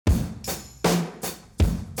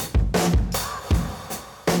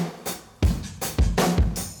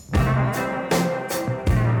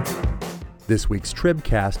This week's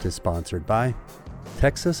Tribcast is sponsored by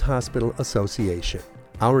Texas Hospital Association.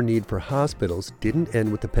 Our need for hospitals didn't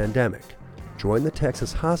end with the pandemic. Join the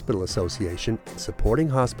Texas Hospital Association in supporting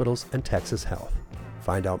hospitals and Texas health.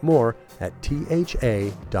 Find out more at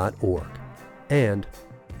tha.org. And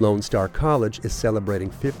Lone Star College is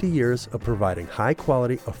celebrating 50 years of providing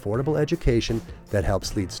high-quality, affordable education that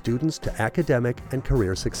helps lead students to academic and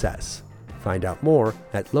career success. Find out more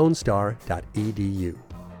at lonestar.edu.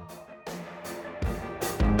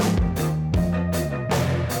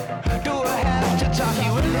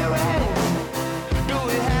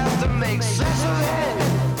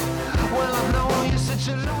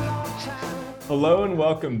 Hello and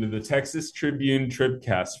welcome to the Texas Tribune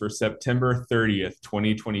Tribcast for September 30th,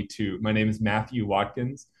 2022. My name is Matthew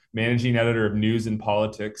Watkins, Managing Editor of News and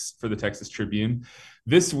Politics for the Texas Tribune.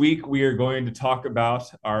 This week, we are going to talk about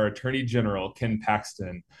our Attorney General, Ken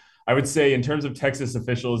Paxton. I would say in terms of Texas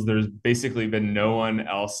officials, there's basically been no one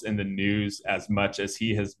else in the news as much as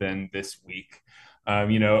he has been this week.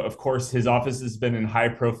 Of course, his office has been in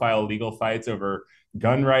high-profile legal fights over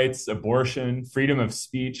gun rights, abortion, freedom of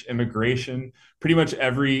speech, immigration, pretty much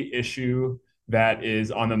every issue that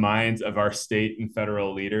is on the minds of our state and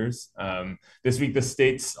federal leaders. This week, the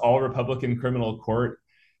state's all-Republican criminal court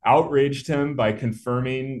outraged him by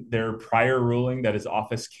confirming their prior ruling that his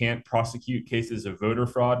office can't prosecute cases of voter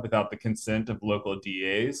fraud without the consent of local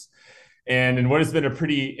DAs. And in what has been a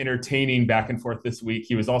pretty entertaining back and forth this week,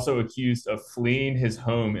 he was also accused of fleeing his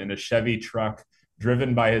home in a Chevy truck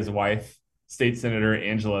driven by his wife, State Senator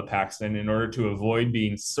Angela Paxton, in order to avoid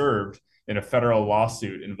being served in a federal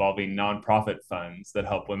lawsuit involving nonprofit funds that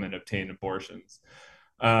help women obtain abortions.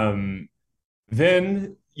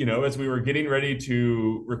 Then, as we were getting ready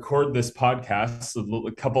to record this podcast,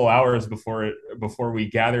 a couple hours before we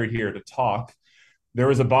gathered here to talk, there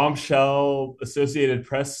was a bombshell Associated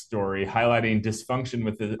Press story highlighting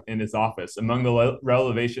dysfunction in his office. Among the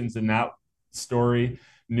revelations in that story,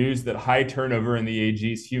 news that high turnover in the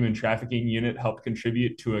AG's human trafficking unit helped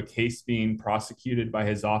contribute to a case being prosecuted by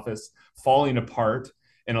his office falling apart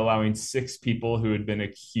and allowing 6 people who had been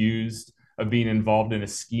accused of being involved in a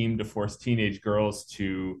scheme to force teenage girls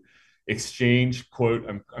to exchange, quote,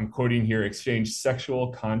 I'm quoting here, exchange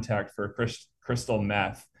sexual contact for crystal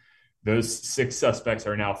meth. Those 6 suspects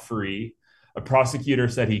are now free. A prosecutor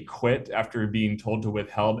said he quit after being told to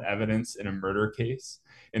withhold evidence in a murder case.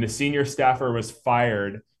 And a senior staffer was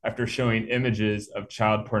fired after showing images of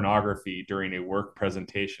child pornography during a work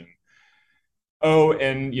presentation. Oh,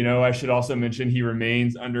 and, I should also mention he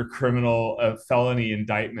remains under felony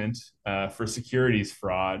indictment for securities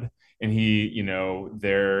fraud. And he,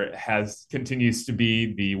 continues to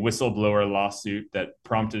be the whistleblower lawsuit that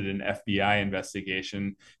prompted an FBI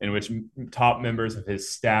investigation in which top members of his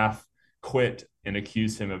staff quit and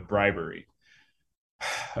accused him of bribery.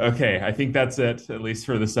 Okay, I think that's it, at least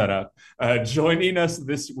for the setup. Joining us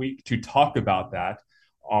this week to talk about that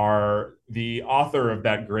are the author of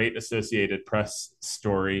that great Associated Press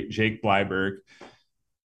story, Jake Bleiberg.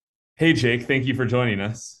 Hey, Jake, thank you for joining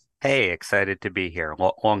us. Hey, excited to be here.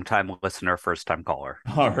 Long-time listener, first-time caller.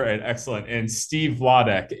 All right, excellent. And Steve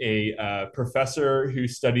Vladeck, a professor who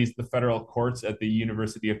studies the federal courts at the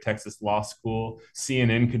University of Texas Law School,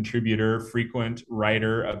 CNN contributor, frequent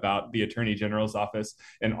writer about the Attorney General's office,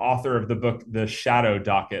 and author of the book, The Shadow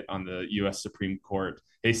Docket on the U.S. Supreme Court.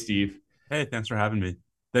 Hey, Steve. Hey, thanks for having me.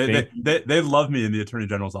 They love me in the Attorney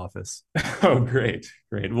General's office. Oh, great.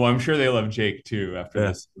 Well, I'm sure they love Jake too after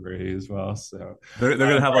this story as well. So they're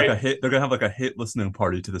gonna have like a hit. They're gonna have like a hit listening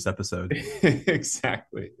party to this episode.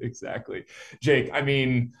 Exactly. Jake, I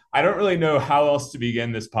mean, I don't really know how else to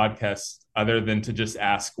begin this podcast other than to just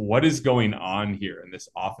ask what is going on here in this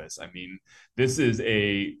office. I mean, this is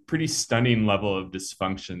a pretty stunning level of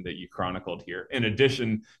dysfunction that you chronicled here, in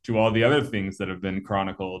addition to all the other things that have been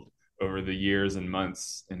chronicled over the years and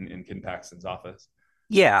months in Ken Paxton's office.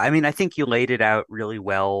 Yeah, I mean, I think you laid it out really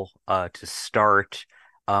well to start.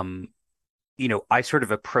 I sort of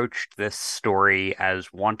approached this story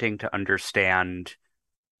as wanting to understand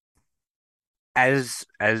as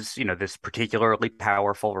this particularly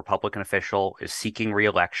powerful Republican official is seeking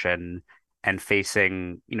re-election and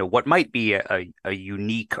facing, what might be a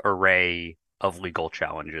unique array of legal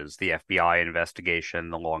challenges, the FBI investigation,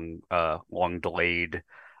 the long delayed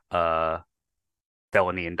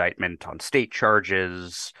felony indictment on state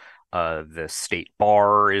charges. The state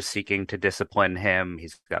bar is seeking to discipline him.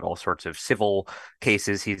 He's got all sorts of civil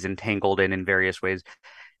cases he's entangled in various ways.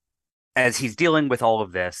 As he's dealing with all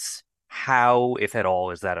of this, how, if at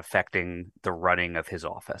all, is that affecting the running of his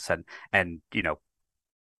office? And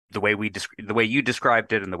the way you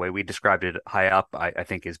described it and the way we described it high up, I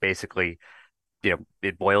think is basically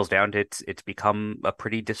it boils down to it's become a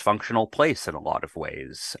pretty dysfunctional place in a lot of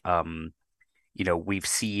ways. We've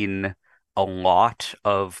seen a lot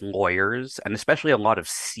of lawyers, and especially a lot of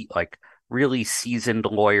really seasoned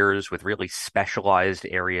lawyers with really specialized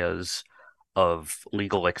areas of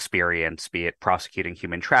legal experience, be it prosecuting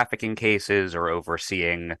human trafficking cases or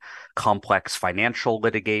overseeing complex financial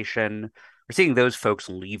litigation. We're seeing those folks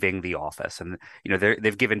leaving the office, and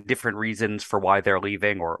they've given different reasons for why they're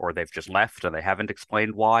leaving, or they've just left and they haven't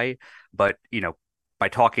explained why. But by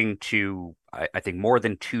talking to I think more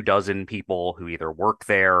than 24 people who either work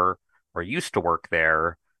there or used to work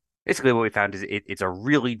there, basically what we found is it's a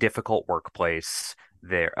really difficult workplace.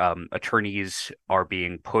 Their attorneys are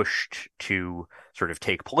being pushed to sort of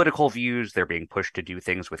take political views. They're being pushed to do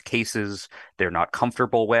things with cases they're not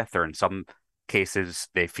comfortable with, or in some cases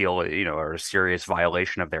they feel are a serious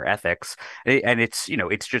violation of their ethics. And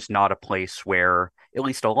it's just not a place where at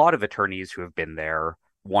least a lot of attorneys who have been there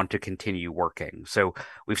want to continue working. So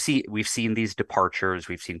we've seen these departures.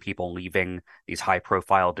 We've seen people leaving these high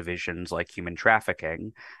profile divisions like human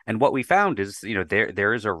trafficking. And what we found is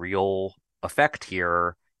there is a real effect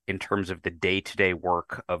here in terms of the day-to-day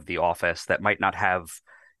work of the office that might not have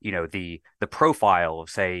the profile of,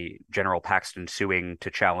 say, General Paxton suing to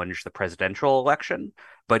challenge the presidential election,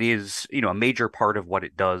 but is a major part of what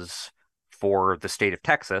it does for the state of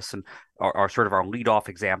Texas. And our sort of our lead-off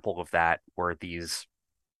example of that were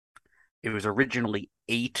it was originally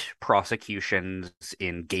 8 prosecutions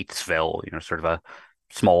in Gatesville, sort of a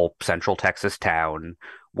small central Texas town,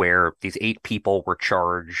 where these 8 people were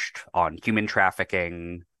charged on human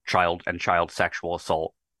trafficking, child sexual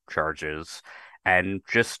assault charges. And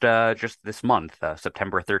just this month,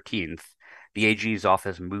 September 13th, the AG's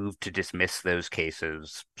office moved to dismiss those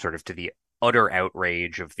cases, sort of to the utter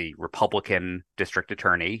outrage of the Republican district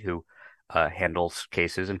attorney who handles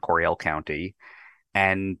cases in Coryell County.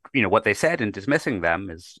 And what they said in dismissing them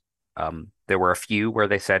is there were a few where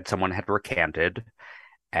they said someone had recanted,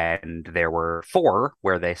 and there were 4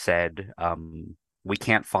 where they said we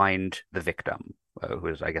can't find the victim, who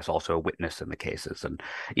is, I guess, also a witness in the cases. And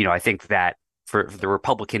I think that for the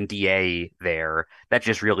Republican DA there, that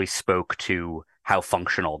just really spoke to how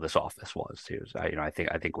functional this office was. I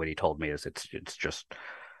think what he told me is it's just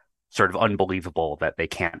sort of unbelievable that they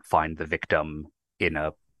can't find the victim in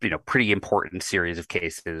a pretty important series of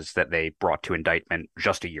cases that they brought to indictment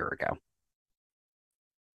just a year ago.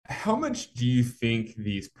 How much do you think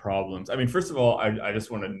these problems, I mean, first of all, I just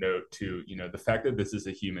want to note too, the fact that this is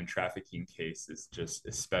a human trafficking case is just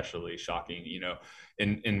especially shocking,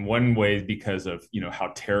 in one way because of,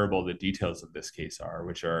 how terrible the details of this case are,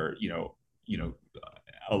 which are,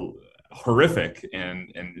 horrific,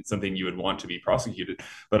 and it's something you would want to be prosecuted,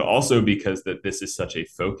 but also because that this is such a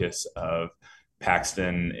focus of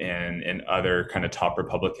Paxton and other kind of top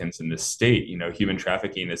Republicans in this state. Human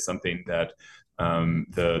trafficking is something that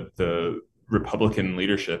the Republican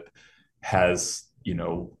leadership has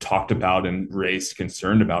talked about and raised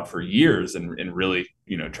concern about for years, and really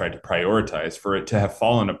tried to prioritize. For it to have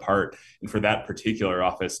fallen apart and for that particular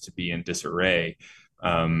office to be in disarray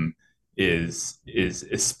is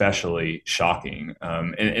especially shocking.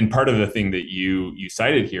 And part of the thing that you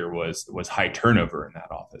cited here was high turnover in that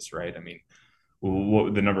office, right? I mean,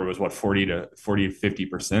 the number was 40 to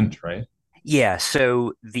 50%, right? Yeah,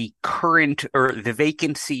 so the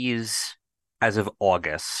vacancies as of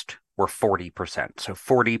August were 40%. So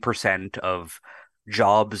 40% of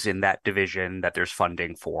jobs in that division that there's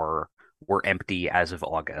funding for were empty as of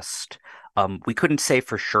August. We couldn't say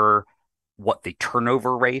for sure what the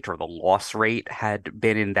turnover rate or the loss rate had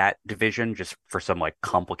been in that division, just for some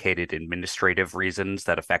complicated administrative reasons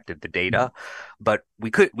that affected the data. But we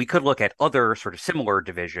could look at other sort of similar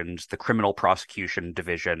divisions, the criminal prosecution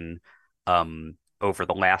division, over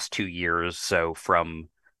the last 2 years. So from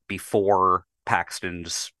before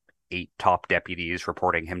Paxton's 8 top deputies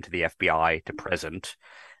reporting him to the FBI to present,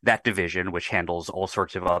 that division, which handles all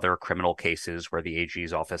sorts of other criminal cases where the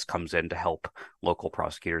AG's office comes in to help local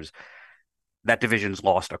prosecutors, that division's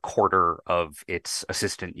lost a quarter of its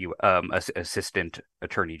assistant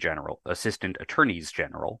attorneys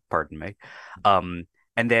general, pardon me.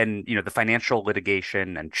 And then, the financial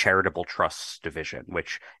litigation and charitable trusts division,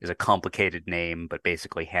 which is a complicated name, but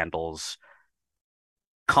basically handles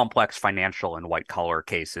complex financial and white collar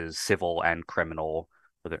cases, civil and criminal,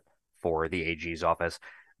 for the AG's office.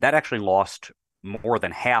 That actually lost more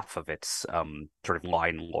than half of its sort of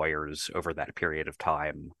line lawyers over that period of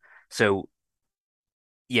time. So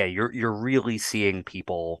yeah, you're really seeing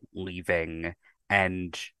people leaving,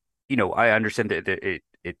 and I understand that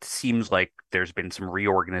it seems like there's been some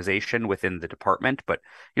reorganization within the department, but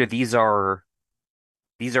these are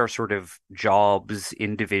these are sort of jobs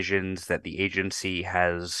in divisions that the agency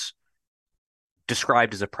has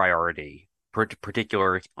described as a priority,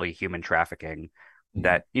 particularly human trafficking,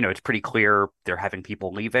 that, it's pretty clear they're having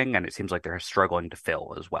people leaving, and it seems like they're struggling to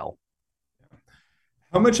fill as well.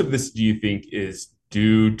 How much of this do you think is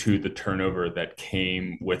due to the turnover that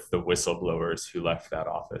came with the whistleblowers who left that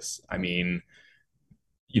office? I mean,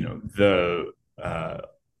 the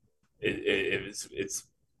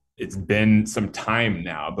it's been some time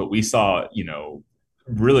now, but we saw,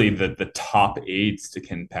 really the top aides to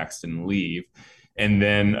Ken Paxton leave. And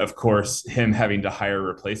then, of course, him having to hire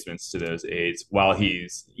replacements to those aides while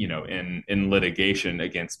he's, in litigation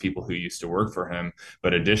against people who used to work for him.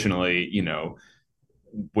 But additionally,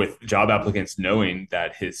 with job applicants knowing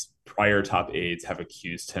that his prior top aides have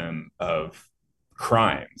accused him of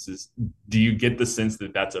crimes. Do you get the sense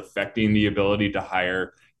that that's affecting the ability to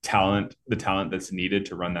hire the talent that's needed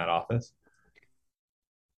to run that office?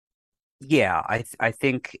 Yeah, I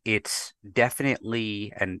think it's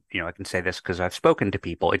definitely, and I can say this because I've spoken to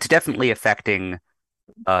people, it's definitely affecting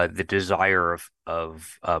the desire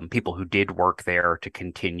of people who did work there to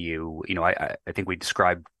continue. I think we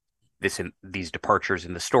described these departures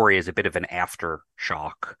in the story as a bit of an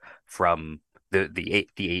aftershock from the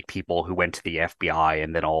eight people who went to the FBI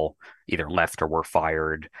and then all either left or were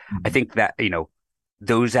fired. I think that,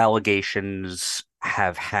 those allegations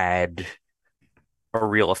have had a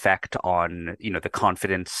real effect on, the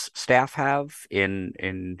confidence staff have in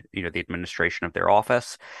the administration of their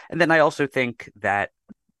office. And then I also think that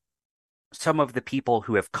some of the people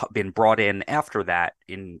who have been brought in after that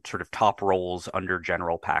in sort of top roles under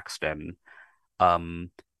General Paxton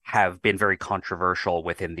have been very controversial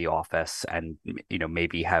within the office, and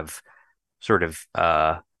maybe have sort of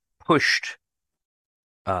pushed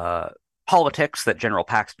politics that General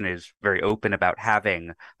Paxton is very open about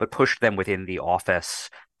having, but pushed them within the office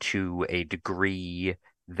to a degree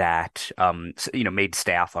that made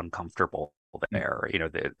staff uncomfortable there.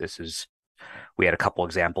 We had a couple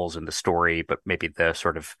examples in the story, but maybe the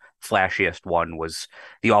sort of flashiest one was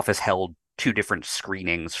the office held 2 different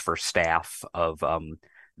screenings for staff of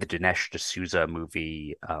the Dinesh D'Souza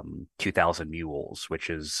movie, 2000 Mules, which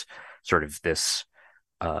is sort of this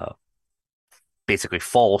basically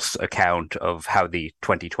false account of how the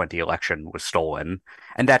 2020 election was stolen.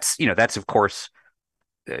 And that's of course,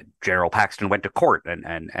 General Paxton went to court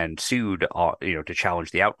and sued, to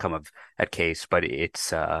challenge the outcome of that case. But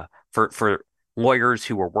it's for lawyers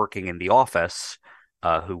who were working in the office,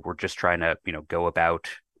 who were just trying to, go about,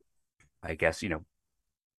 I guess,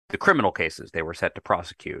 the criminal cases they were set to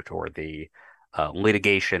prosecute, or the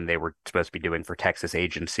litigation they were supposed to be doing for Texas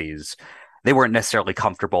agencies. They weren't necessarily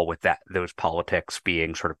comfortable with those politics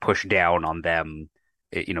being sort of pushed down on them,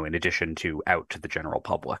 in addition to out to the general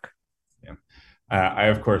public. Yeah. I,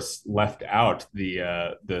 of course, left out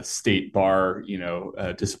the state bar,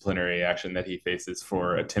 disciplinary action that he faces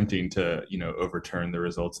for attempting to, overturn the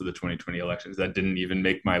results of the 2020 elections. That didn't even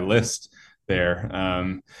make my list there.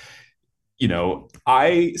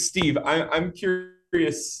 Steve, I'm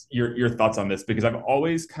curious your thoughts on this, because I've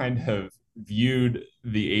always kind of viewed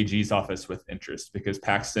the AG's office with interest, because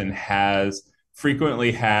Paxton has frequently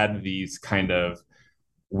had these kind of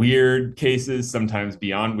weird cases, sometimes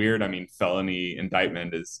beyond weird. I mean, felony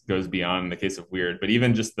indictment goes beyond the case of weird, but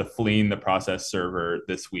even just the fleeing the process server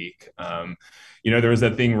this week. There was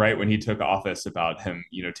that thing right when he took office about him,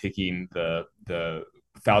 taking the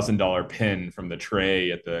 $1,000 pin from the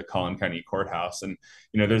tray at the Collin County Courthouse. And,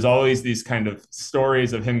 there's always these kind of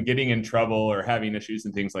stories of him getting in trouble or having issues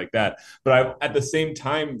and things like that. But I've at the same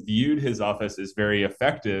time viewed his office as very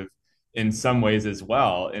effective in some ways as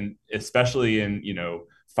well. And especially in,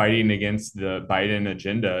 fighting against the Biden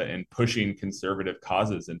agenda and pushing conservative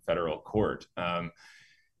causes in federal court. I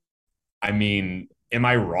mean, am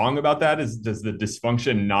I wrong about that? Does the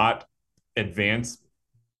dysfunction not advance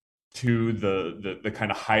to the kind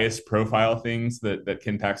of highest profile things that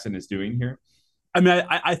Ken Paxton is doing here? I mean,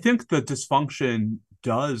 I think the dysfunction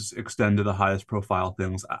does extend to the highest profile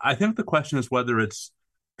things. I think the question is whether it's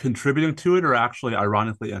contributing to it or actually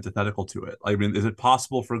ironically antithetical to it. I mean, is it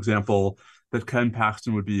possible, for example, that Ken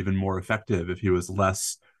Paxton would be even more effective if he was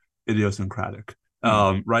less idiosyncratic?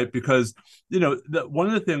 Right? Because, one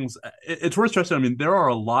of the things, it's worth stressing, I mean, there are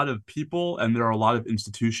a lot of people and there are a lot of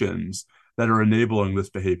institutions that are enabling this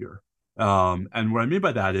behavior. And what I mean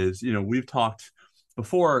by that is, we've talked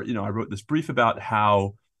before, I wrote this brief about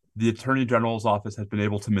how the Attorney General's office has been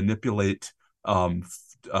able to manipulate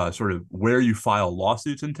sort of where you file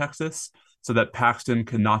lawsuits in Texas, so that Paxton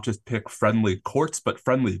can not just pick friendly courts, but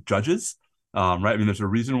friendly judges. right? I mean, there's a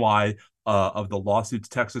reason why of the lawsuits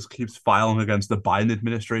Texas keeps filing against the Biden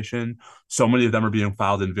administration, so many of them are being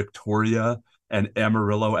filed in Victoria and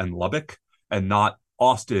Amarillo and Lubbock, and not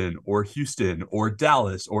Austin or Houston or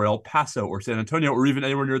Dallas or El Paso or San Antonio or even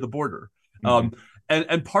anywhere near the border. Mm-hmm.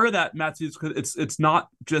 And part of that, Matt, is because it's not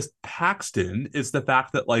just Paxton. It's the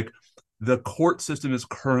fact that like the court system is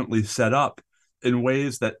currently set up in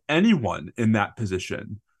ways that anyone in that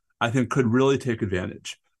position, I think, could really take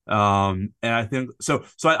advantage. And I think so.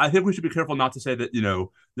 I think we should be careful not to say that, you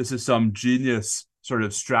know, this is some genius sort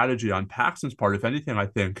of strategy on Paxton's part. If anything, I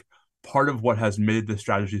think part of what has made this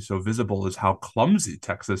strategy so visible is how clumsy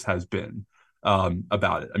Texas has been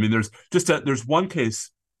about it. I mean, there's one case,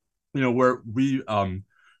 you know, where we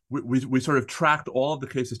sort of tracked all of the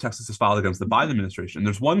cases Texas has filed against the Biden administration.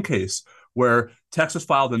 There's one case where Texas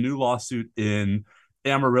filed a new lawsuit in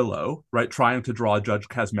Amarillo, right, trying to draw Judge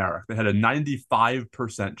Kaczmarek. They had a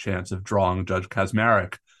 95% chance of drawing Judge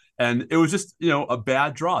Kaczmarek. And it was just, you know, a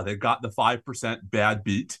bad draw. They got the 5% bad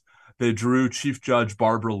beat. They drew Chief Judge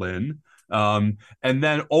Barbara Lynn. And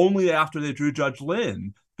then only after they drew Judge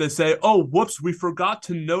Lynn, they say, oh, whoops, we forgot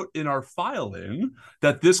to note in our filing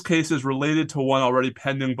that this case is related to one already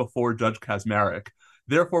pending before Judge Kaczmarek.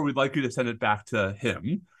 Therefore, we'd like you to send it back to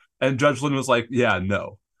him. And Judge Lynn was like, yeah,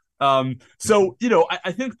 no. So, you know,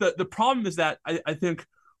 I think that the problem is that I think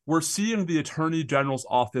we're seeing the Attorney General's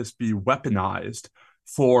office be weaponized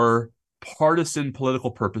for partisan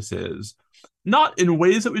political purposes, not in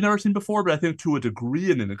ways that we've never seen before, but I think to a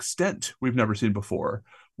degree and an extent we've never seen before,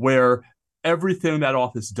 where everything that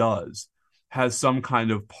office does has some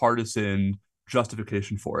kind of partisan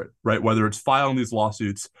justification for it, right? Whether it's filing these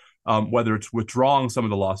lawsuits, whether it's withdrawing some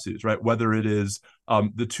of the lawsuits, right? Whether it is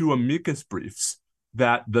the two amicus briefs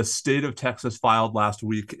that the state of Texas filed last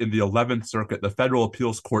week in the 11th Circuit, the Federal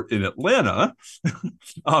Appeals Court in Atlanta,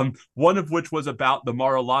 one of which was about the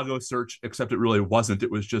Mar-a-Lago search, except it really wasn't. It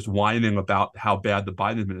was just whining about how bad the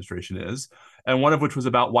Biden administration is. And one of which was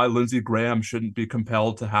about why Lindsey Graham shouldn't be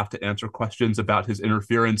compelled to have to answer questions about his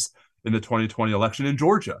interference in the 2020 election in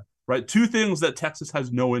Georgia, right? Two things that Texas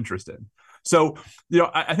has no interest in. So, you know,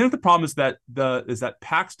 I think the problem is that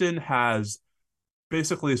Paxton has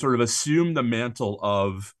basically sort of assumed the mantle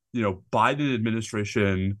of, you know, Biden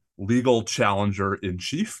administration legal challenger in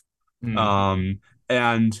chief.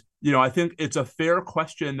 And, you know, I think it's a fair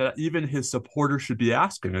question that even his supporters should be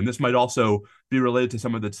asking. And this might also be related to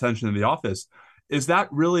some of the tension in the office. Is that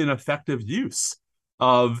really an effective use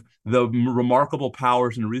of the remarkable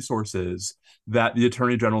powers and resources that the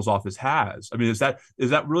Attorney General's office has? I mean, is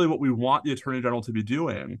that really what we want the Attorney General to be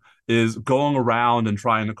doing, is going around and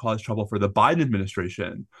trying to cause trouble for the Biden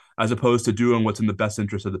administration, as opposed to doing what's in the best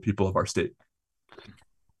interest of the people of our state?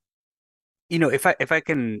 You know, if I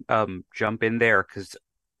can jump in there, because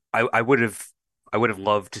I would have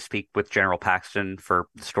loved to speak with General Paxton for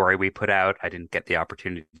the story we put out. I didn't get the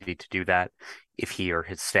opportunity to do that. If he or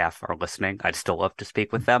his staff are listening, I'd still love to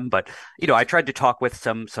speak with them. But, you know, I tried to talk with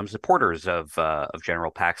some supporters of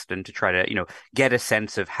General Paxton to try to, you know, get a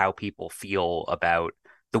sense of how people feel about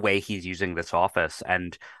the way he's using this office.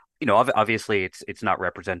 And, you know, obviously it's not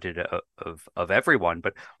representative of everyone.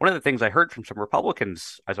 But one of the things I heard from some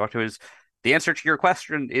Republicans I talked to is, the answer to your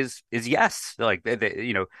question is yes. Like,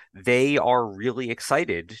 you know, they are really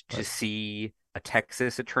excited to see a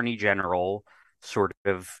Texas Attorney General sort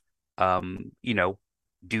of, you know,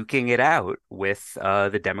 duking it out with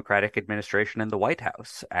the Democratic administration in the White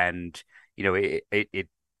House. And, you know,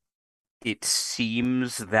 it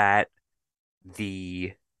seems that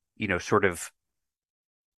the, you know, sort of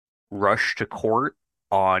rush to court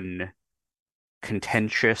on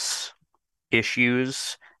contentious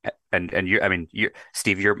issues. And you, I mean,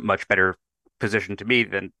 Steve, you're much better positioned to me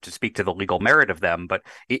than to speak to the legal merit of them, but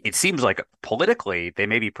it seems like politically they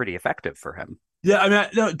may be pretty effective for him. Yeah, I mean,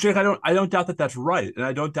 no, Jake, I don't doubt that that's right, and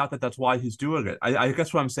I don't doubt that that's why he's doing it. I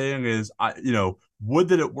guess what I'm saying is, you know, would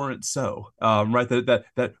that it weren't so, right?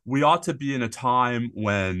 That we ought to be in a time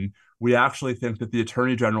when we actually think that the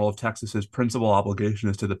Attorney General of Texas's principal obligation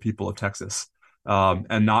is to the people of Texas,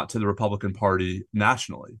 and not to the Republican Party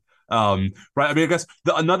nationally. Right. I mean, I guess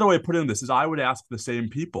another way of putting this is I would ask the same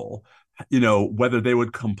people, you know, whether they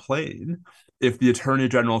would complain if the Attorney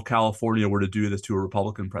General of California were to do this to a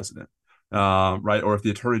Republican president, right? Or if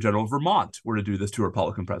the Attorney General of Vermont were to do this to a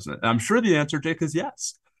Republican president. And I'm sure the answer, Jake, is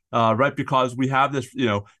yes. Right. Because we have this, you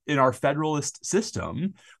know, in our federalist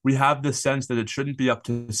system, we have this sense that it shouldn't be up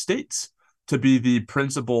to states to be the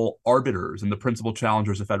principal arbiters and the principal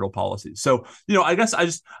challengers of federal policy. So, you know, I guess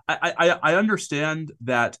I understand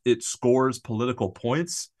that it scores political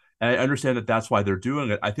points, and I understand that that's why they're doing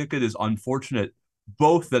it. I think it is unfortunate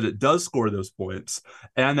both that it does score those points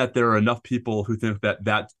and that there are enough people who think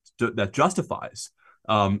that justifies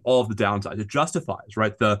all of the downsides. It justifies,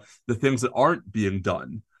 right, the things that aren't being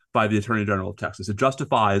done by the Attorney General of Texas. It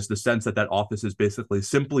justifies the sense that office is basically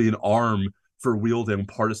simply an arm for wielding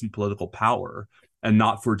partisan political power and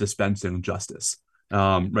not for dispensing justice.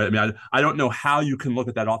 Right. I mean, I don't know how you can look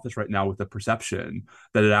at that office right now with the perception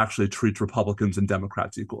that it actually treats Republicans and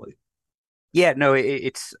Democrats equally. Yeah, no,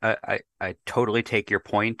 it's I totally take your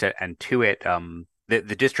point, and to it,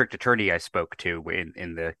 the district attorney I spoke to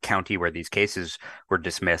in the county where these cases were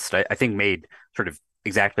dismissed, I think made sort of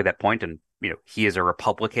exactly that point. And he is a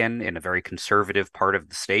Republican in a very conservative part of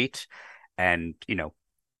the state, and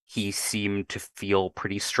he seemed to feel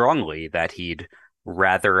pretty strongly that he'd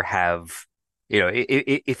rather have,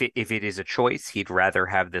 if it is a choice, he'd rather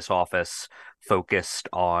have this office focused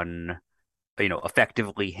on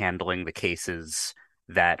effectively handling the cases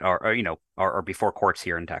that are before courts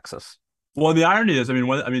here in Texas. Well, the irony is,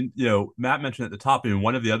 Matt mentioned at the top,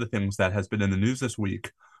 one of the other things that has been in the news this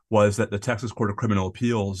week was that the Texas Court of Criminal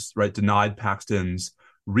Appeals, right, denied Paxton's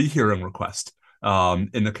rehearing request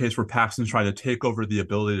in the case where Paxton's trying to take over the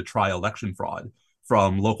ability to try election fraud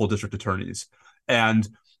from local district attorneys. And,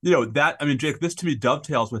 Jake, this to me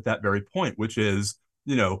dovetails with that very point, which is,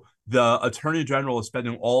 the attorney general is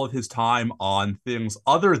spending all of his time on things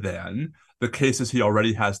other than the cases he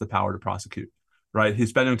already has the power to prosecute, right? He's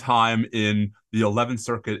spending time in the 11th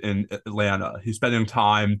Circuit in Atlanta. He's spending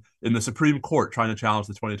time in the Supreme Court trying to challenge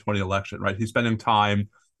the 2020 election, right? He's spending time,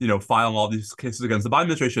 filing all these cases against the Biden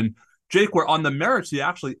administration. Jake, where on the merits, he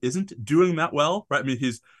actually isn't doing that well, right? I mean,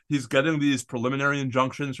 he's getting these preliminary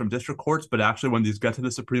injunctions from district courts, but actually when these get to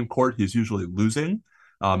the Supreme Court, he's usually losing.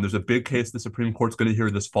 There's a big case the Supreme Court's going to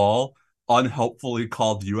hear this fall, unhelpfully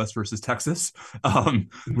called U.S. versus Texas.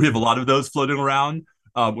 We have a lot of those floating around,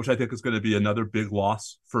 which I think is going to be another big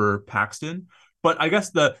loss for Paxton. But I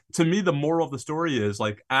guess to me, the moral of the story is,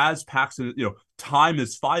 like, as Paxton, time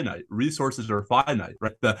is finite, resources are finite,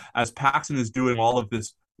 right? As Paxton is doing all of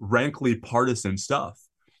this rankly partisan stuff,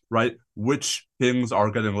 right? Which things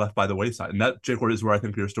are getting left by the wayside? And that, Jake, is where I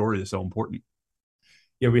think your story is so important.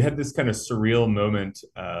 Yeah, we had this kind of surreal moment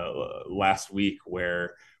last week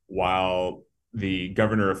where, while the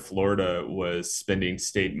governor of Florida was spending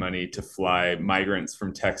state money to fly migrants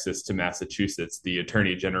from Texas to Massachusetts, the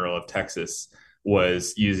attorney general of Texas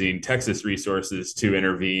was using Texas resources to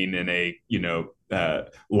intervene in a,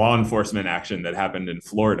 law enforcement action that happened in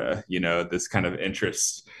Florida. This kind of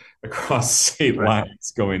interest across state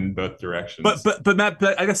lines going in both directions. But Matt,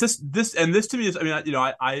 I guess this to me is,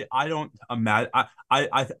 I don't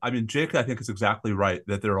imagine. Jake, I think is exactly right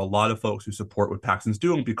that there are a lot of folks who support what Paxton's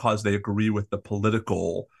doing because they agree with the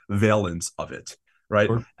political valence of it, right?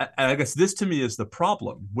 Sure. And I guess this to me is the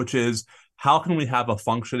problem, which is, how can we have a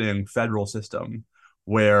functioning federal system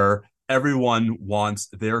where everyone wants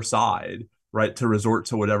their side, right, to resort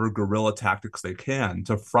to whatever guerrilla tactics they can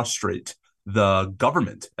to frustrate the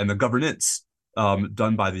government and the governance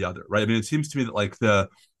done by the other, right? I mean, it seems to me that, like,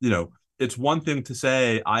 it's one thing to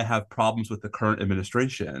say, I have problems with the current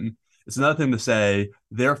administration. It's another thing to say,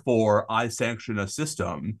 therefore, I sanction a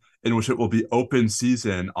system in which it will be open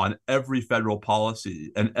season on every federal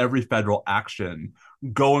policy and every federal action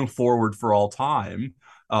going forward for all time,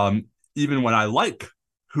 even when I like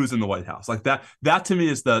who's in the White House. Like that to me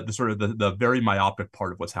is the sort of the very myopic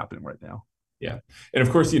part of what's happening right now. Yeah. And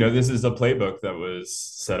of course, this is a playbook that was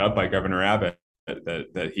set up by Governor Abbott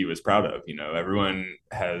that he was proud of. Everyone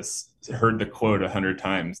has heard the quote 100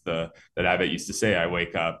 times that Abbott used to say, I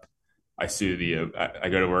wake up, I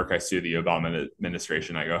go to work, I sue the Obama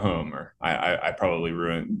administration, I go home. Or I probably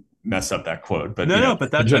mess up that quote, but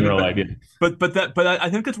but that's the general idea. But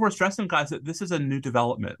I think it's worth stressing, guys, that this is a new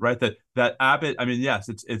development, right? That Abbott, yes,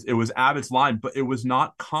 it was Abbott's line, but it was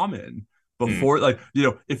not common before.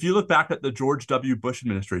 If you look back at the George W. Bush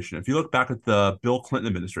administration, if you look back at the Bill Clinton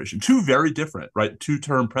administration, two very different, right,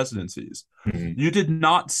 two-term presidencies, you did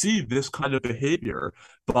not see this kind of behavior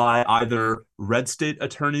by either red state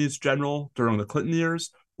attorneys general during the Clinton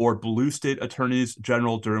years or blue state attorneys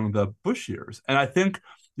general during the Bush years. And I think,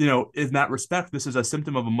 in that respect, this is a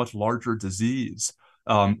symptom of a much larger disease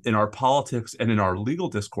in our politics and in our legal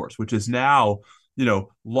discourse, which is now,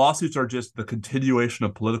 lawsuits are just the continuation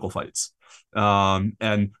of political fights.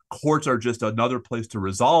 And courts are just another place to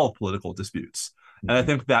resolve political disputes. And I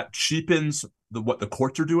think that cheapens what the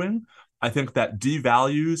courts are doing. I think that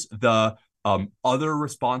devalues the other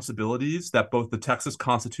responsibilities that both the Texas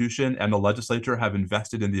Constitution and the legislature have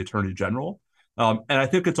invested in the attorney general. And I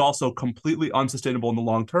think it's also completely unsustainable in the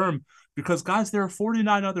long term because, guys, there are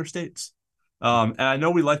 49 other states. And I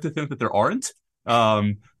know we like to think that there aren't,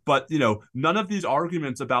 But none of these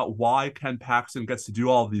arguments about why Ken Paxton gets to do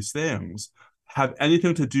all of these things have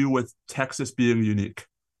anything to do with Texas being unique,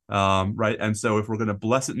 right? And so if we're going to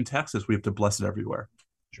bless it in Texas, we have to bless it everywhere.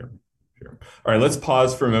 Sure. All right, let's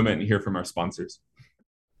pause for a moment and hear from our sponsors.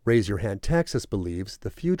 Raise Your Hand Texas believes the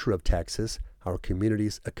future of Texas, our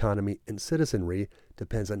community's economy and citizenry,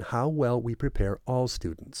 depends on how well we prepare all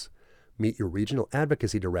students. Meet your regional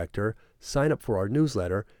advocacy director, sign up for our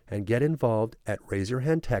newsletter, and get involved at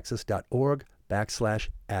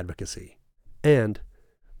raiseyourhandtexas.org/advocacy. And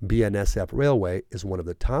BNSF Railway is one of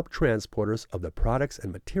the top transporters of the products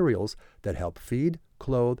and materials that help feed,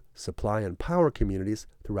 clothe, supply, and power communities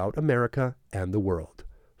throughout America and the world.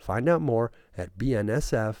 Find out more at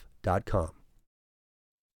bnsf.com.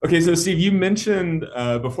 Okay, so Steve, you mentioned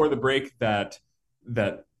before the break that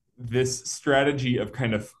this strategy of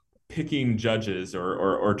kind of picking judges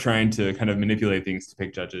or trying to kind of manipulate things to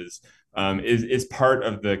pick judges is part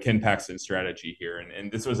of the Ken Paxton strategy here.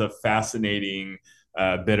 And this was a fascinating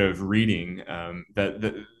bit of reading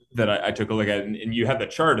that I took a look at. And you had the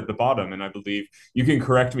chart at the bottom, and I believe you can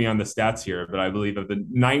correct me on the stats here, but I believe of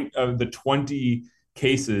the 20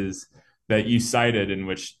 cases that you cited in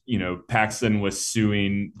which Paxton was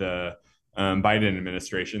suing the Biden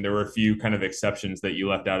administration, there were a few kind of exceptions that you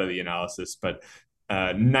left out of the analysis, but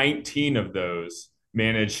 19 of those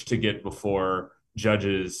managed to get before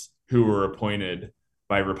judges who were appointed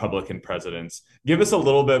by Republican presidents. Give us a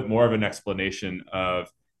little bit more of an explanation of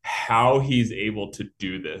how he's able to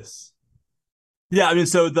do this. Yeah, I mean,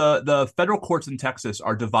 so the federal courts in Texas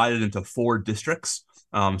are divided into 4 districts.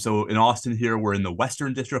 So in Austin here, we're in the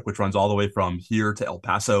Western District, which runs all the way from here to El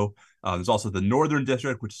Paso. There's also the Northern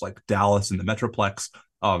District, which is like Dallas and the Metroplex.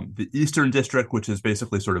 The Eastern District, which is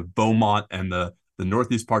basically sort of Beaumont and the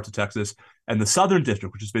northeast parts of Texas, and the Southern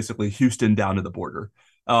District, which is basically Houston down to the border.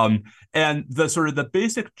 And the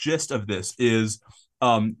basic gist of this is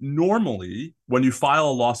normally when you file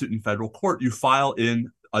a lawsuit in federal court, you file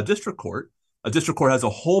in a district court. A district court has a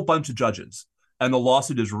whole bunch of judges, and the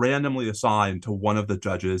lawsuit is randomly assigned to one of the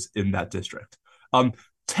judges in that district.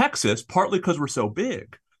 Texas, partly because we're so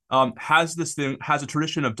big, has a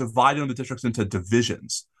tradition of dividing the districts into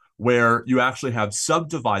divisions, where you actually have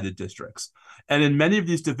subdivided districts. And in many of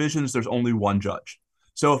these divisions, there's only one judge.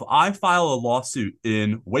 So if I file a lawsuit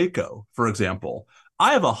in Waco, for example,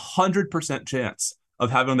 I have 100% chance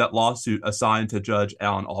of having that lawsuit assigned to Judge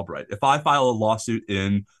Alan Albright. If I file a lawsuit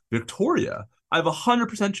in Victoria, I have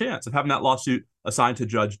 100% chance of having that lawsuit assigned to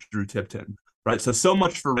Judge Drew Tipton, right? So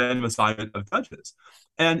much for random assignment of judges.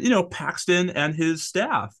 And, Paxton and his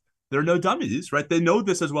staff, they're no dummies, right? They know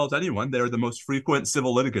this as well as anyone. They're the most frequent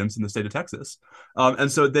civil litigants in the state of Texas. And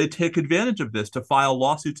so they take advantage of this to file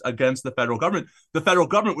lawsuits against the federal government,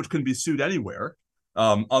 which can be sued anywhere,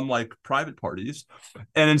 unlike private parties.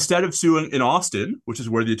 And instead of suing in Austin, which is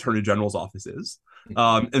where the Attorney General's office is,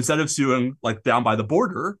 instead of suing like down by the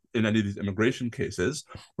border in any of these immigration cases,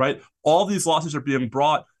 right? All these lawsuits are being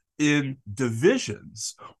brought in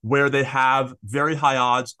divisions where they have very high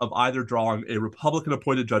odds of either drawing a Republican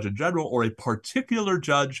appointed judge in general or a particular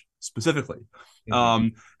judge specifically. Mm-hmm.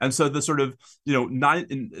 And so the sort of, the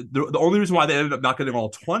only reason why they ended up not getting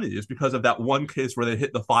all 20 is because of that one case where they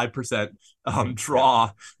hit the 5%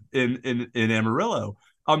 draw in Amarillo.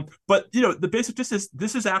 But, the basic gist is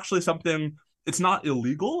this is actually something, it's not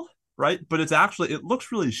illegal, right? But it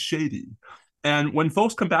looks really shady. And when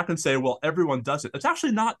folks come back and say, well, everyone does it, it's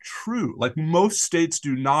actually not true. Like most states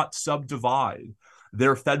do not subdivide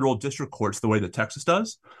their federal district courts the way that Texas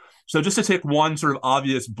does. So just to take one sort of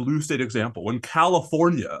obvious blue state example, when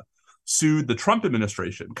California sued the Trump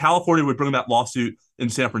administration, California would bring that lawsuit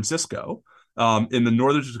in San Francisco, in the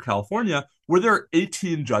northern district of California, where there are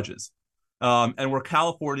 18 judges. And where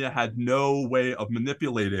California had no way of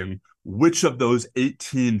manipulating which of those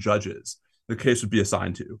 18 judges the case would be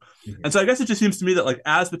assigned to. Mm-hmm. And so I guess it just seems to me that like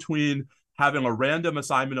as between having a random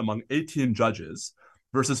assignment among 18 judges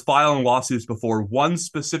versus filing lawsuits before one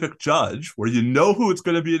specific judge where you know who it's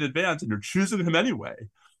going to be in advance and you're choosing him anyway,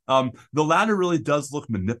 the latter really does look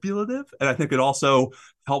manipulative. And I think it also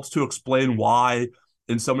helps to explain why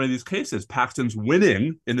in so many of these cases, Paxton's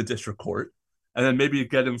winning in the district court and then maybe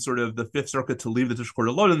getting sort of the Fifth Circuit to leave the district court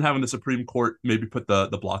alone and having the Supreme Court maybe put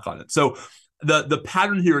the block on it. So the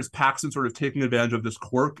pattern here is Paxton sort of taking advantage of this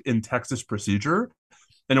quirk in Texas procedure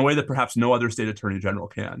in a way that perhaps no other state attorney general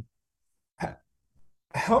can.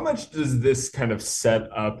 How much does this kind of set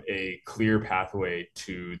up a clear pathway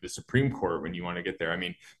to the Supreme Court when you want to get there? I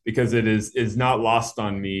mean, because it is not lost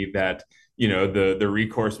on me that, the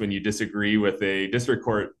recourse when you disagree with a district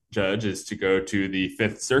court judge is to go to the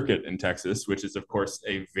Fifth Circuit in Texas, which is, of course,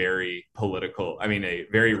 a very political, I mean, a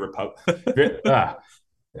very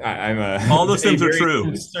I'm all those things a are very true.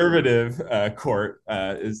 conservative court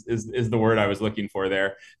is the word I was looking for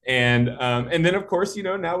there, and then of course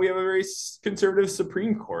now we have a very conservative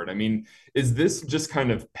Supreme Court. I mean, is this just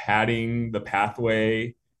kind of padding the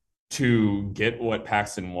pathway to get what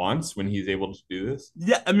Paxton wants when he's able to do this?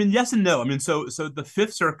 Yeah, I mean, yes and no. I mean, so the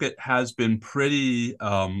Fifth Circuit has been pretty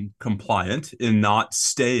compliant in not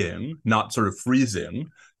sort of freezing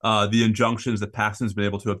the injunctions that Paxton's been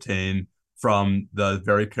able to obtain from the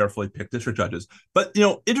very carefully picked district judges. But,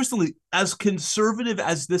 interestingly, as conservative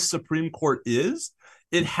as this Supreme Court is,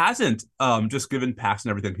 it hasn't just given Paxton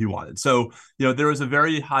everything he wanted. So, there was a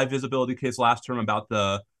very high visibility case last term about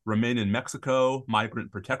the Remain in Mexico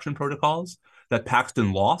migrant protection protocols that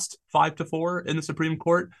Paxton lost 5-4 in the Supreme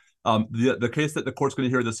Court. The case that the court's going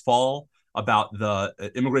to hear this fall about the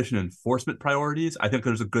immigration enforcement priorities, I think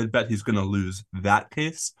there's a good bet he's going to lose that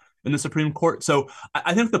case in the Supreme Court. So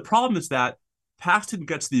I think the problem is that Paxton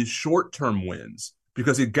gets these short-term wins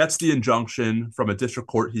because he gets the injunction from a district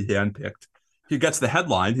court he handpicked. He gets the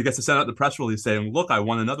headline. He gets to send out the press release saying, look, I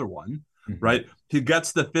won another one, right? He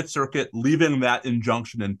gets the Fifth Circuit leaving that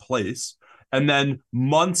injunction in place. And then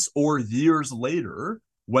months or years later,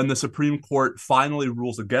 when the Supreme Court finally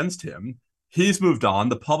rules against him, he's moved on,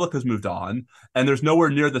 the public has moved on, and there's nowhere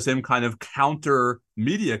near the same kind of counter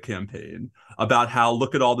media campaign about how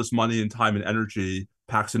look at all this money and time and energy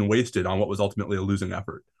Paxton wasted on what was ultimately a losing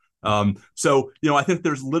effort. So, I think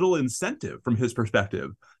there's little incentive from his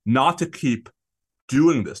perspective not to keep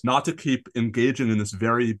doing this, not to keep engaging in this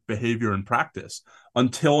very behavior and practice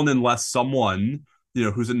until and unless someone,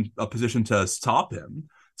 who's in a position to stop him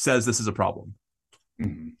says this is a problem.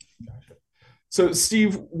 Mm-hmm. Gotcha. So,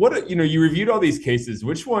 Steve, you reviewed all these cases.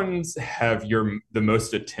 Which ones have the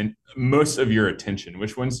most of your attention?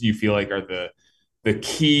 Which ones do you feel like are the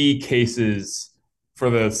key cases for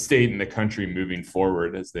the state and the country moving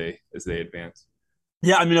forward as they advance?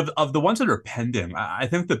 Yeah, I mean, of the ones that are pending, I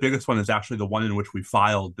think the biggest one is actually the one in which we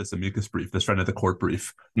filed this amicus brief, this friend of the court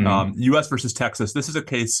brief, U.S. versus Texas. This is a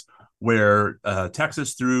case where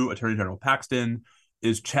Texas, through Attorney General Paxton,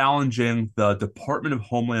 is challenging the Department of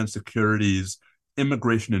Homeland Security's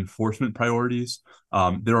immigration enforcement priorities.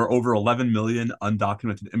 There are over 11 million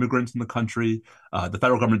undocumented immigrants in the country. The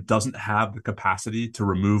federal government doesn't have the capacity to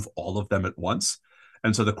remove all of them at once.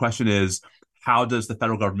 And so the question is, how does the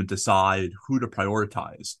federal government decide who to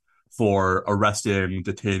prioritize for arresting,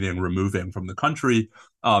 detaining, removing from the country?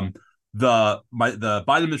 The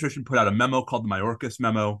Biden administration put out a memo called the Mayorkas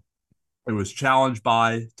memo. It was challenged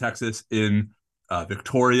by Texas in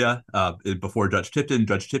Victoria before Judge Tipton.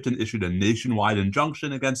 Judge Tipton issued a nationwide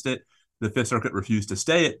injunction against it. The Fifth Circuit refused to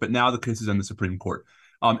stay it, but now the case is in the Supreme Court.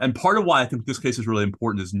 And part of why I think this case is really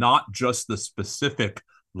important is not just the specific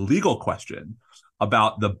legal question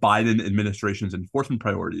about the Biden administration's enforcement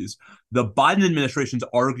priorities. The Biden administration's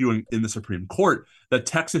arguing in the Supreme Court that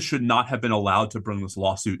Texas should not have been allowed to bring this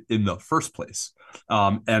lawsuit in the first place.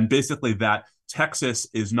 And basically that Texas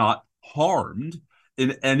is not harmed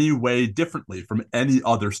in any way differently from any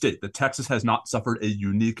other state, that Texas has not suffered a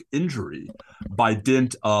unique injury by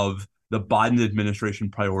dint of the Biden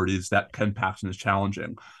administration priorities that Ken Paxton is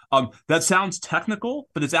challenging. That sounds technical,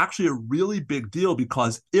 but it's actually a really big deal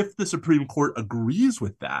because if the Supreme Court agrees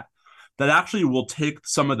with that, that actually will take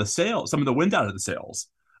some of the wind out of the sails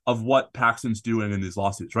of what Paxton's doing in these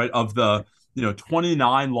lawsuits, right? Of the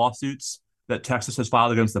 29 lawsuits that Texas has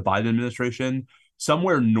filed against the Biden administration,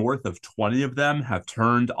 somewhere north of 20 of them have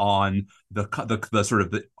turned on the sort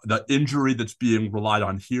of the injury that's being relied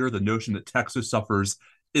on here, the notion that Texas suffers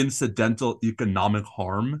incidental economic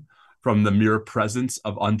harm from the mere presence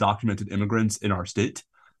of undocumented immigrants in our state.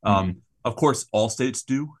 Of course, all states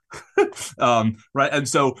do, right? And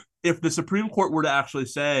so if the Supreme Court were to actually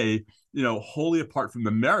say, wholly apart from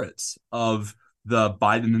the merits of the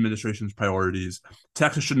Biden administration's priorities,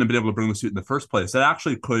 Texas shouldn't have been able to bring the suit in the first place, that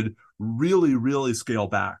actually could really, really scale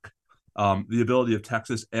back the ability of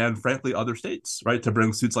Texas and, frankly, other states, right, to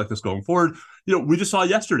bring suits like this going forward. We just saw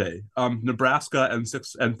yesterday, Nebraska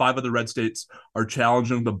and 5 other red states are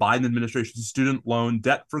challenging the Biden administration's student loan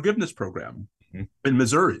debt forgiveness program in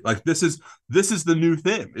Missouri. Like this is the new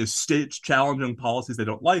thing: is states challenging policies they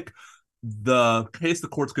don't like. The case the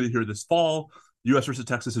court's going to hear this fall, U.S. versus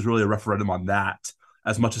Texas, is really a referendum on that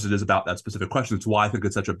as much as it is about that specific question. It's why I think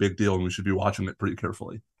it's such a big deal, and we should be watching it pretty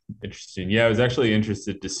carefully. Interesting. Yeah, I was actually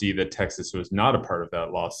interested to see that Texas was not a part of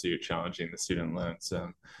that lawsuit challenging the student loans.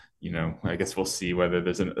 I guess we'll see whether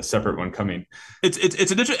there's a separate one coming. It's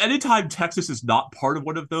an anytime Texas is not part of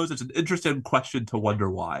one of those, it's an interesting question to wonder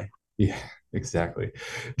why. Yeah, exactly.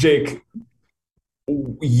 Jake,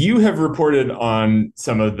 you have reported on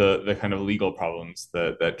some of the kind of legal problems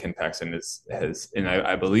that Ken Paxton has, and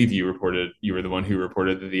I believe you were the one who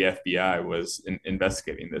reported that the FBI was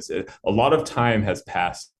investigating this. A lot of time has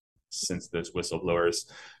passed since those whistleblowers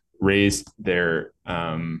raised their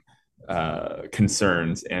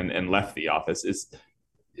concerns and left the office.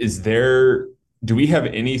 Do we have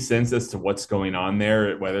any sense as to what's going on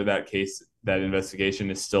there, whether that investigation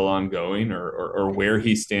is still ongoing, or where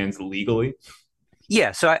he stands legally?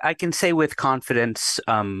 Yeah, so I can say with confidence,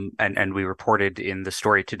 and we reported in the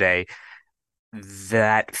story today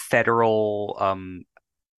that federal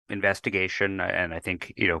investigation, and I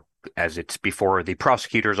think, as it's before the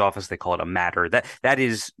prosecutor's office, they call it a matter,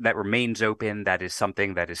 that remains open. That is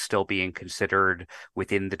something that is still being considered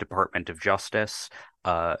within the Department of Justice.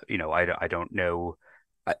 I don't know.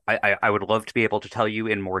 I would love to be able to tell you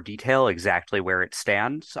in more detail exactly where it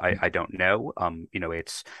stands. I don't know.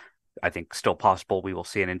 It's, I think, still possible we will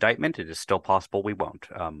see an indictment. It is still possible we won't.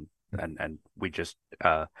 And we just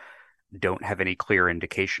don't have any clear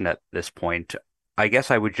indication at this point. I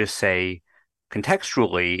guess I would just say,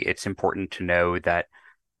 contextually, it's important to know that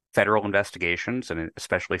federal investigations, and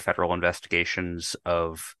especially federal investigations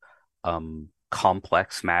of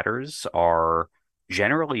complex matters, are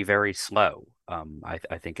generally very slow.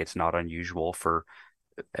 I think it's not unusual for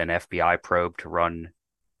an FBI probe to run,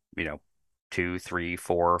 2, 3,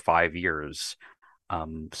 4, 5 years.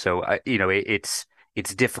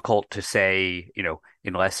 It's difficult to say,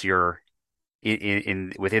 unless you're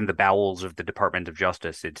in within the bowels of the Department of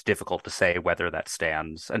Justice, it's difficult to say whether that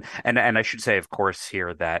stands. And I should say, of course,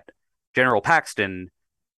 here that General Paxton,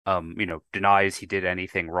 denies he did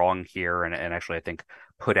anything wrong here, and actually, I think,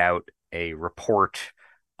 put out a report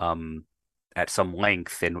at some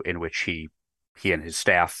length in which he and his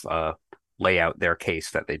staff lay out their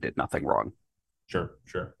case that they did nothing wrong.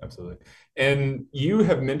 Sure, absolutely. And you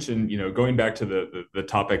have mentioned, going back to the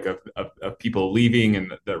topic of people leaving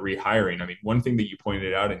and the rehiring. I mean, one thing that you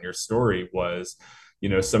pointed out in your story was,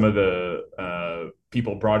 some of the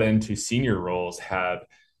people brought into senior roles had,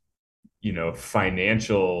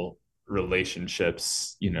 financial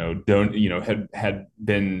relationships, had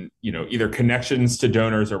been, either connections to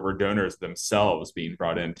donors or were donors themselves being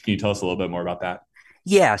brought in. Can you tell us a little bit more about that?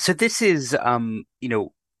 Yeah, so this is,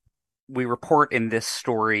 we report in this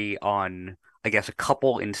story on, I guess, a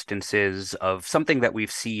couple instances of something that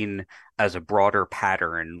we've seen as a broader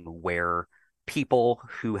pattern where people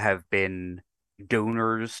who have been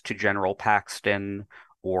donors to General Paxton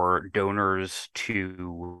or donors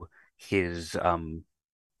to his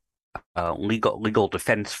legal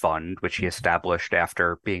defense fund, which he established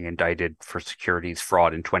after being indicted for securities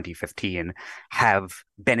fraud in 2015, have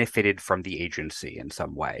benefited from the agency in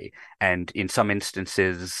some way. And in some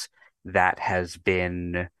instances, that has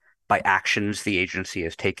been by actions the agency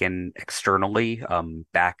has taken externally.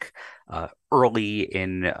 Back early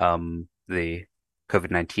in the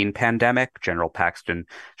COVID-19 pandemic, General Paxton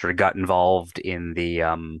sort of got involved in the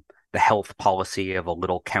health policy of a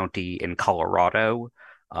little county in Colorado,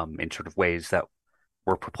 in sort of ways that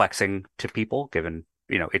were perplexing to people, given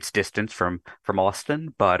its distance from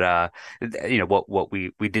Austin. But what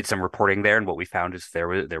we did some reporting there, and what we found is there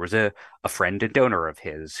was a friend and donor of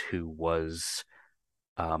his who was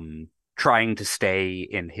trying to stay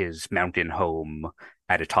in his mountain home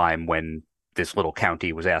at a time when this little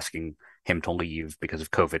county was asking him to leave because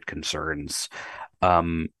of COVID concerns.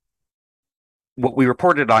 What we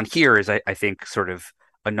reported on here is, I think, sort of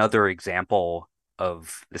another example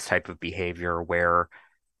of this type of behavior where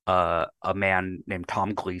a man named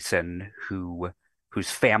Tom Gleason,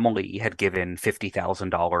 whose family had given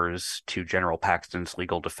 $50,000 to General Paxton's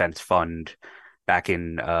legal defense fund back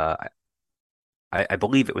in, I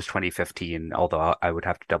believe it was 2015, although I would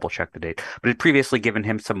have to double check the date, but had previously given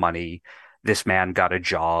him some money. This man got a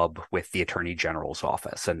job with the Attorney General's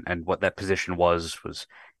office, and what that position was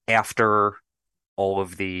after all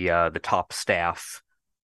of the top staff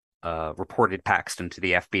reported Paxton to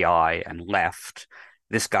the FBI and left,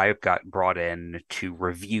 this guy got brought in to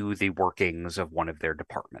review the workings of one of their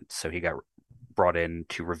departments. So he got brought in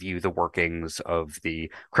to review the workings of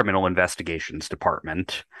the Criminal Investigations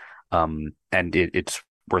Department. And it's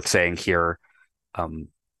worth saying here,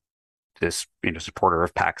 this supporter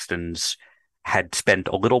of Paxton's had spent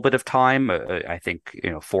a little bit of time, I think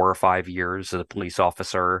 4 or 5 years as a police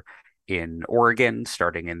officer in Oregon,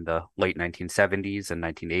 starting in the late 1970s and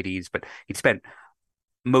 1980s, but he'd spent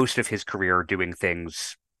most of his career doing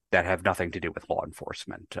things that have nothing to do with law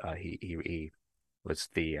enforcement. He was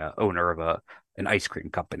the owner of an ice cream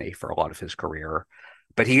company for a lot of his career,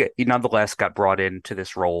 but he nonetheless got brought into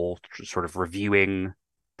this role, sort of reviewing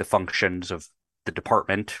the functions of the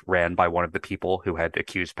department ran by one of the people who had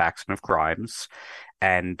accused Paxton of crimes.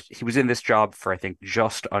 And he was in this job for, I think,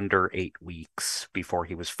 just under 8 weeks before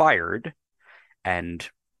he was fired. And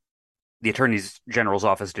the Attorney General's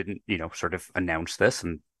office didn't, sort of announce this,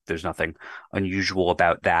 and there's nothing unusual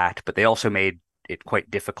about that. But they also made it quite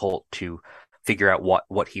difficult to figure out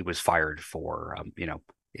what he was fired for.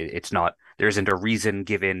 It's not, there isn't a reason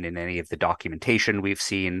given in any of the documentation we've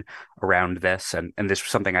seen around this. And this was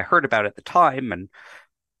something I heard about at the time. And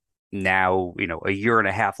now, a year and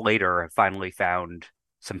a half later, I finally found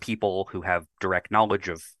some people who have direct knowledge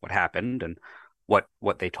of what happened. And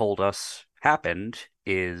what they told us happened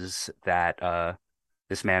is that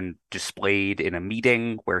this man displayed in a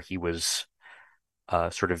meeting where he was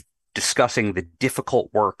sort of discussing the difficult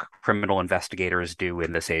work criminal investigators do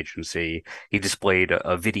in this agency. He displayed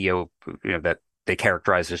a video, that they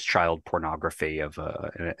characterize as child pornography of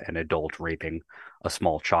an adult raping a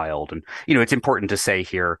small child. And, it's important to say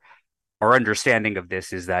here, our understanding of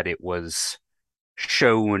this is that it was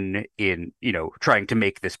shown in, trying to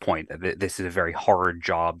make this point that this is a very hard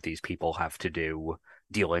job these people have to do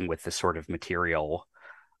dealing with this sort of material.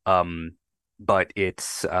 But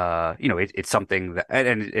it's it's something that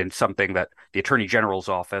and something that the Attorney General's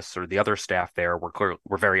office or the other staff there were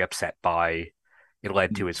very upset by. It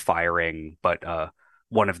led to his firing. But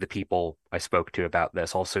one of the people I spoke to about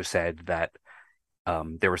this also said that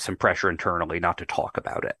there was some pressure internally not to talk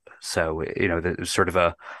about it. So it was sort of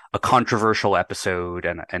a controversial episode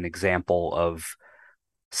and an example of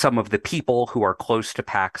some of the people who are close to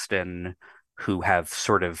Paxton who have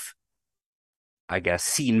sort of, I guess,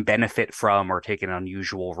 seen benefit from or taken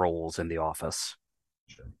unusual roles in the office.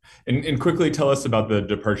 Sure. And quickly tell us about the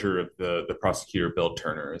departure of the prosecutor, Bill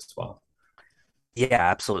Turner, as well. Yeah,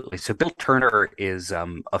 absolutely. So Bill Turner is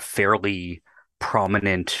a fairly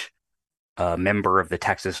prominent member of the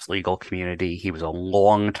Texas legal community. He was a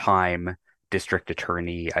long-time district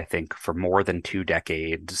attorney, I think, for more than 2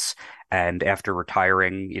 decades. And after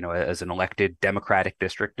retiring, as an elected Democratic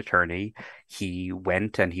district attorney, he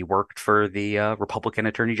went and he worked for the Republican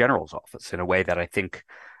Attorney General's office in a way that I think,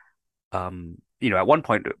 at one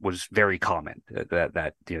point was very common.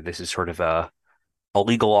 That this is sort of a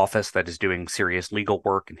legal office that is doing serious legal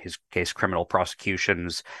work, in his case, criminal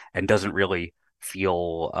prosecutions, and doesn't really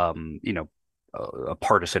feel, a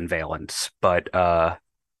partisan valence. But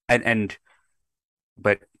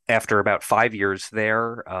but after about 5 years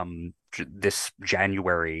there, this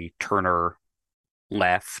January, Turner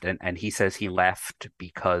left, and he says he left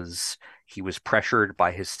because he was pressured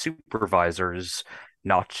by his supervisors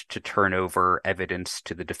not to turn over evidence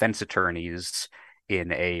to the defense attorneys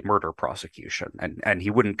in a murder prosecution. And he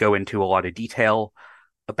wouldn't go into a lot of detail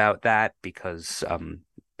about that because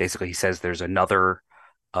basically he says there's another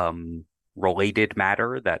related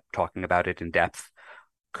matter that talking about it in depth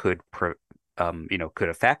could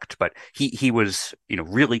affect. But he was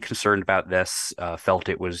really concerned about this, felt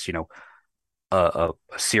it was a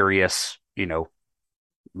serious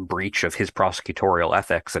breach of his prosecutorial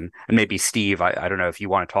ethics. And maybe Steve, I don't know if you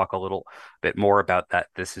want to talk a little bit more about that.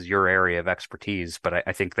 This is your area of expertise, but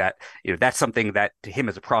I think that that's something that to him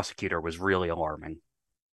as a prosecutor was really alarming.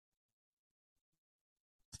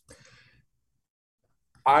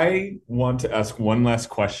 I want to ask one last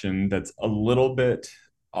question that's a little bit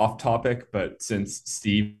off topic, but since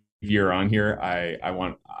Steve, you're on here, I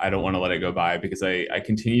don't want to let it go by because I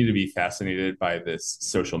continue to be fascinated by this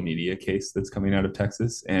social media case that's coming out of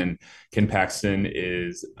Texas. And Ken Paxton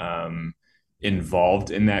is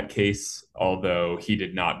involved in that case, although he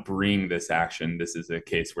did not bring this action. This is a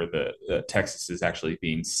case where the Texas is actually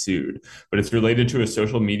being sued, but it's related to a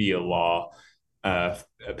social media law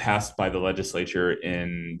passed by the legislature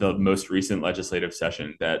in the most recent legislative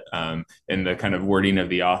session that, in the kind of wording of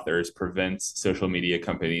the authors, prevents social media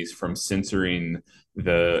companies from censoring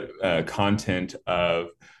the content of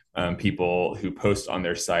people who post on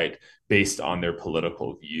their site based on their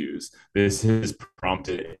political views. This has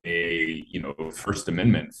prompted a First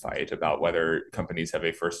Amendment fight about whether companies have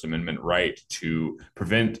a First Amendment right to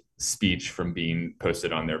prevent speech from being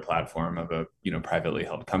posted on their platform of a privately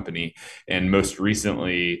held company. And most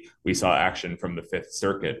recently, we saw action from the Fifth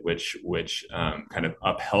Circuit, which kind of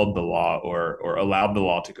upheld the law or allowed the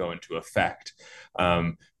law to go into effect,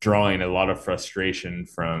 drawing a lot of frustration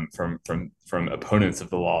from opponents of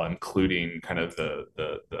the law, including kind of the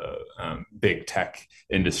big tech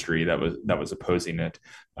industry that was opposing it.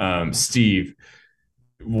 Steve,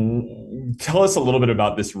 Tell us a little bit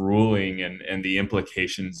about this ruling and the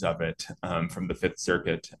implications of it from the Fifth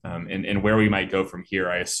Circuit, and where we might go from here.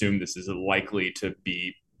 I assume this is likely to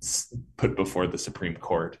be put before the Supreme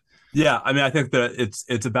Court. Yeah, I mean, I think that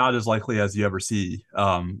it's about as likely as you ever see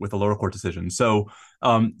with a lower court decision. So,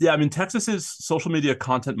 yeah, I mean, Texas's social media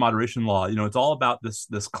content moderation law, it's all about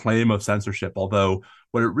this claim of censorship. Although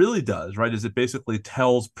what it really does, right, is it basically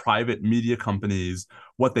tells private media companies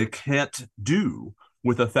what they can't do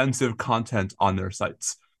with offensive content on their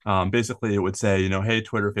sites. Basically, it would say, hey,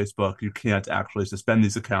 Twitter, Facebook, you can't actually suspend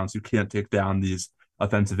these accounts. You can't take down these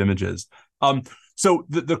offensive images. So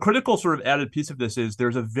the critical sort of added piece of this is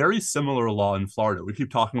there's a very similar law in Florida. We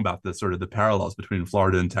keep talking about this sort of the parallels between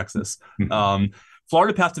Florida and Texas.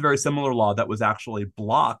 Florida passed a very similar law that was actually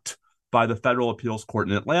blocked by the Federal Appeals Court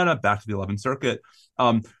in Atlanta, back to the 11th Circuit.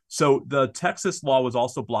 So the Texas law was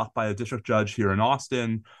also blocked by a district judge here in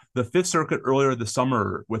Austin. The Fifth Circuit earlier this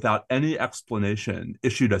summer, without any explanation,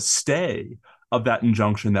 issued a stay of that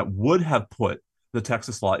injunction that would have put the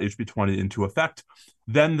Texas law HB 20 into effect.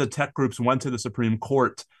 Then the tech groups went to the Supreme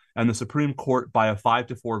Court, and the Supreme Court, by a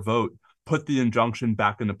 5-4 vote, put the injunction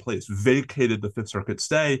back into place, vacated the Fifth Circuit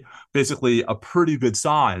stay, basically a pretty good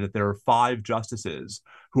sign that there are 5 justices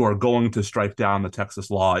who are going to strike down the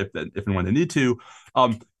Texas law if and when they need to.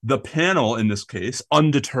 The panel in this case,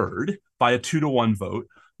 undeterred by a 2-1 vote,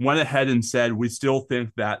 went ahead and said, we still think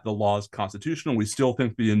that the law is constitutional. We still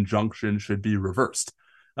think the injunction should be reversed.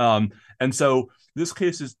 And so this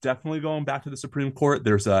case is definitely going back to the Supreme Court.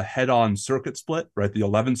 There's a head-on circuit split, right? The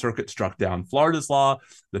 11th Circuit struck down Florida's law.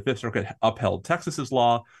 The Fifth Circuit upheld Texas's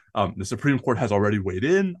law. The Supreme Court has already weighed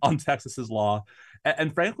in on Texas's law.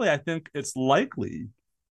 And frankly, I think it's likely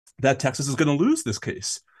that Texas is going to lose this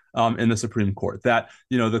case in the Supreme Court, that,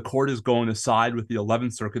 the court is going to side with the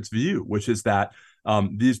 11th Circuit's view, which is that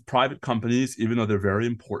these private companies, even though they're very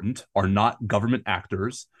important, are not government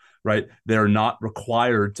actors, right? They're not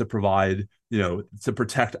required to provide, to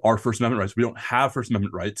protect our First Amendment rights. We don't have First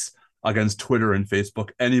Amendment rights against Twitter and Facebook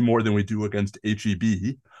any more than we do against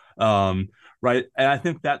HEB, right? And I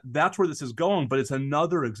think that's where this is going, but it's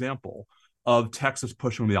another example of Texas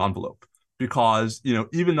pushing the envelope. Because,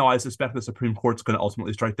 even though I suspect the Supreme Court's going to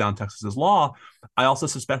ultimately strike down Texas's law, I also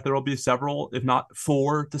suspect there will be several, if not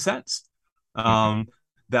 4, dissents that,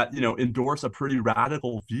 endorse a pretty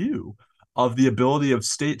radical view of the ability of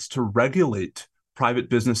states to regulate private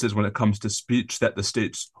businesses when it comes to speech that the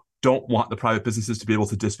states don't want the private businesses to be able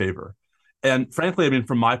to disfavor. And frankly, I mean,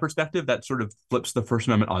 from my perspective, that sort of flips the First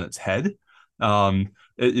Amendment on its head.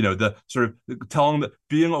 The sort of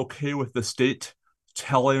being okay with the state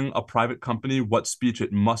telling a private company what speech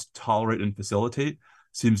it must tolerate and facilitate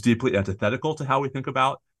seems deeply antithetical to how we think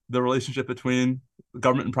about the relationship between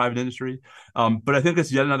government and private industry. But I think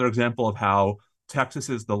it's yet another example of how Texas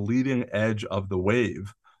is the leading edge of the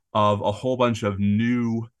wave of a whole bunch of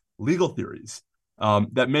new legal theories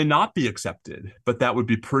that may not be accepted, but that would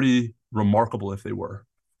be pretty remarkable if they were.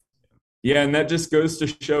 Yeah, and that just goes to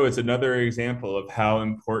show it's another example of how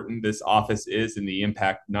important this office is and the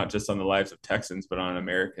impact, not just on the lives of Texans, but on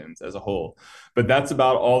Americans as a whole. But that's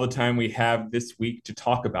about all the time we have this week to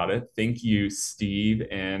talk about it. Thank you, Steve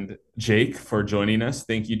and Jake, for joining us.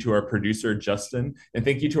 Thank you to our producer, Justin. And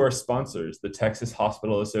thank you to our sponsors, the Texas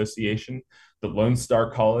Hospital Association, the Lone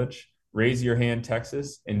Star College, Raise Your Hand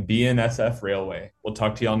Texas, and BNSF Railway. We'll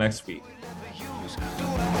talk to y'all next week.